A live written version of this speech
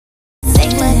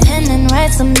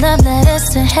got some love letters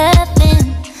to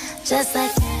heaven, just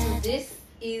like that. This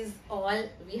is all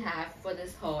we have for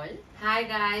this haul. Hi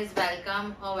guys,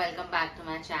 welcome back to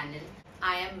my channel.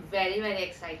 I am very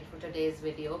excited for today's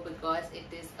video because it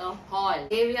is a haul.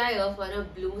 Today we are here for a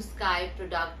Blue Sky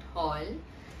product haul,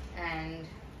 and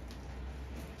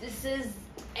this is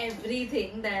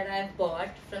everything that I've bought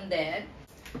from there.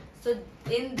 So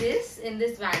in this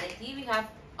vanity we have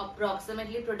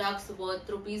approximately products worth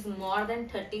rupees more than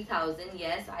 30,000.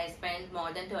 Yes, I spent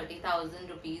more than 30,000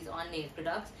 rupees on nail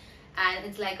products, and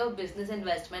it's like a business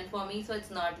investment for me, so it's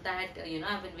not that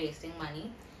I've been wasting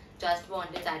money. Just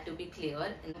wanted that to be clear.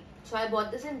 So I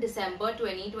bought this in December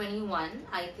 2021,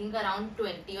 I think around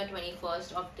 20 or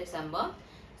 21st of December.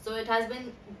 So it has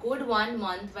been good 1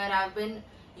 month where I've been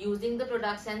using the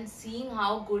products and seeing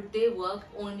how good they work,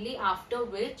 only after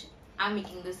which I'm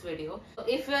making this video. So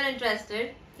if you're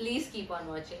interested, please keep on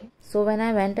watching. So when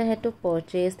I went ahead to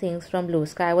purchase things from Blue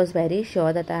Sky, I was very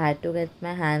sure that I had to get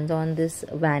my hands on this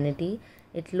vanity.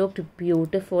 It looked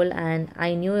beautiful, and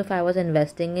I knew if I was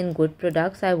investing in good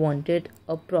products, I wanted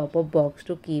a proper box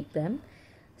to keep them.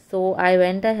 So I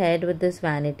went ahead with this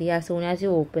vanity. As soon as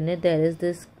you open it, there is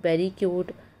this very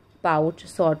cute pouch,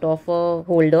 sort of a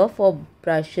holder for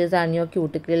brushes and your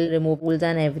cuticle removals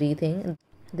and everything.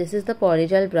 This is the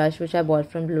polygel brush which I bought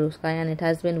from Blue Sky, and it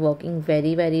has been working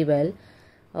very well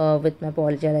with my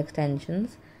polygel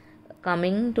extensions.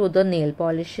 Coming to the nail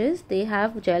polishes, they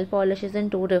have gel polishes in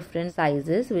 2 different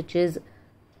sizes, which is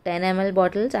 10 ml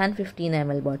bottles and 15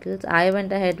 ml bottles. I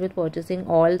went ahead with purchasing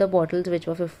all the bottles which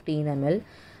were 15 ml.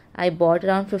 I bought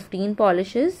around 15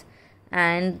 polishes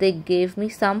and they gave me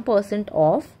some %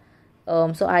 off.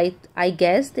 So I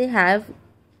guess they have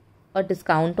a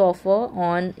discount offer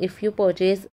on if you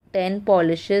purchase 10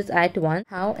 polishes at once.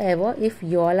 However, if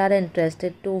you all are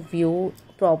interested to view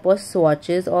proper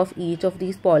swatches of each of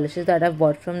these polishes that I've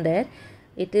bought from there,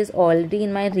 it is already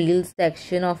in my reels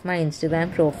section of my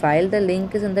Instagram profile. The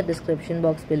link is in the description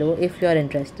box below if you are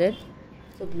interested.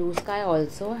 So Blue Sky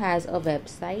also has a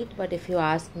website, but if you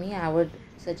ask me, I would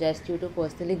suggest you to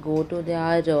personally go to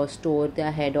their store,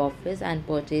 their head office, and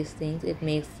purchase things. It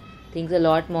makes things a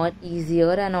lot more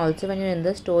easier, and also when you're in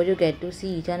the store you get to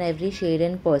see each and every shade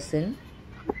in person.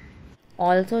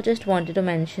 Also, just wanted to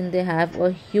mention they have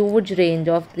a huge range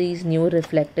of these new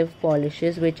reflective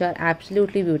polishes which are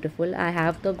absolutely beautiful. I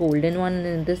have the golden one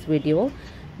in this video,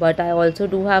 but I also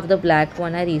do have the black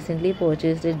one. I recently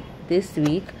purchased it this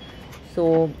week,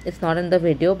 so it's not in the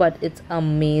video, but it's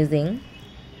amazing.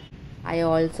 I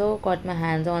also got my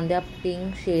hands on their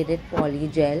pink shaded poly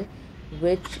gel,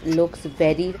 which looks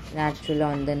very natural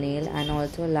on the nail and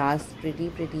also lasts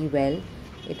pretty well.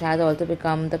 It has also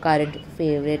become the current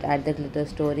favorite at the Glitter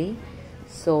Story.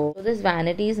 So this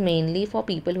vanity is mainly for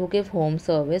people who give home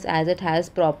service, as it has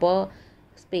proper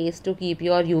space to keep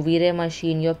your UV ray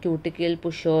machine, your cuticle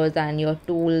pushers, and your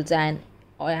tools and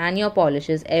your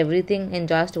polishes, everything in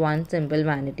just one simple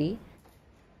vanity.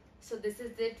 So this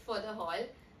is it for the haul.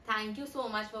 Thank you so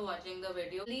much for watching the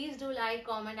video. Please do like,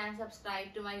 comment and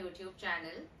subscribe to my YouTube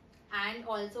channel. And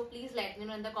also please let me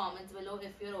know in the comments below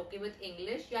if you're okay with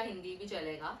English ya Hindi bhi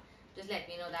chalega. Just let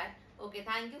me know that. Okay,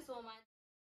 thank you so much.